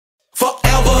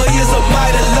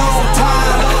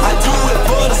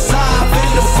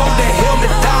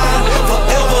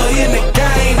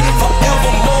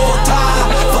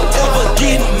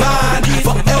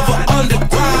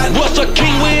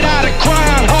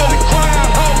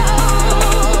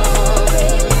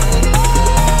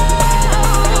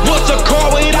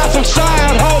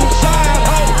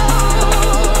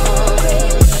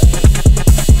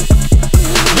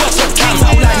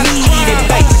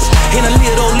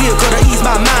live to ease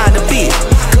my mind a bit.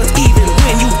 Cause even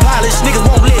when you polish, niggas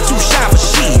won't let you shine for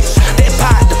shit. That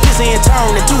pot, the piss and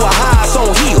turn into a house on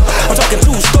hill. I'm talking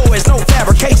true stories, no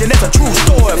fabrication, that's a true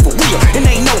story for real. It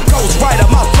ain't no ghost writer,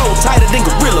 my flow tighter than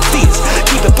gorilla fish.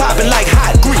 Keep it popping like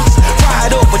hot grease.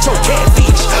 Fry it up with your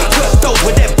catfish. Cut those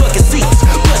with that bucket seats.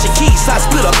 Blush your keys, I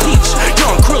split a peach.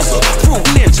 Young Crystal, Fruit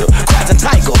Ninja, K.R.I.T and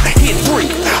Tiger, hit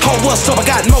free. Oh, what's up? I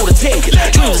got more to tell you.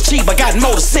 Dreams are cheap, I got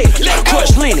more to say.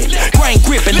 Crush linen, grain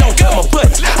gripping, don't cut my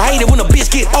buttons. I hate it when a bitch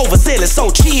get overzealous,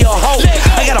 so chill, ho.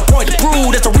 I got a point to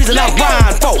prove, that's the reason I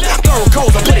rhyme for. Third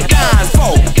codes, I put it down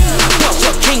for. What's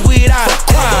up, king without a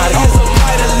crime, ho? It's a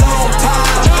mighty long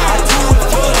time. I do it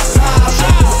for the size.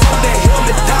 From that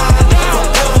helmet down,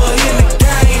 forever in the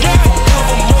game,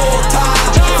 forever more time,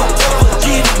 forever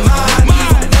getting mine,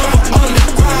 even never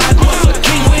underground. What's a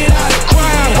king without a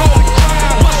crime, ho?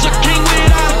 What's a king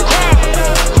without a crime?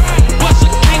 What's a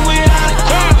king without a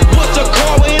crime? What's a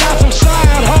car without some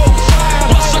sign, ho?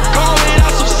 What's a car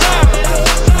without some sign?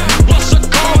 What's a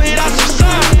car without some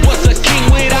sign? What's a king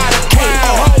without a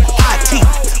K.R.I.T.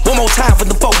 One more time for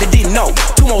them folk that didn't know.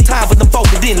 Two more time for them folk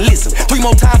that didn't listen. Three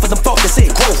more time for them folk that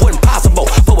said growth wasn't possible.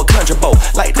 For a country boy,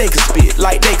 like they could spit,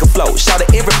 like they could flow. Shout out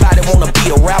everybody wanna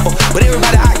be a rapper, but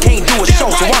everybody I can't do a show.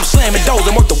 So I'm slamming doors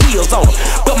and work the wheels on them.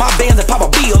 But my bands and pop a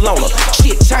bill on them.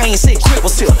 Shit chain said crib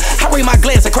was here. I raise my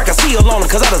glass and crack a seal on them,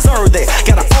 cause I deserve that.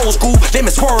 Got an old school, let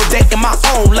me swerve that in my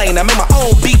own lane. I make my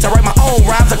own beats, I write my own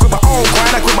rhymes, I grip my own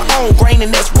grind, I grip my own grain,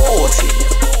 and that's royalty.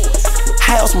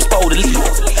 How else I'm supposed to live?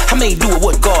 I may do it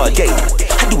what God gave me.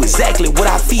 I do exactly what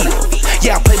I feel.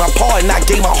 Yeah, I play my part and I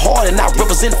gave my heart and I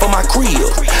represent for my crib.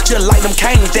 Just like them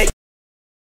kings that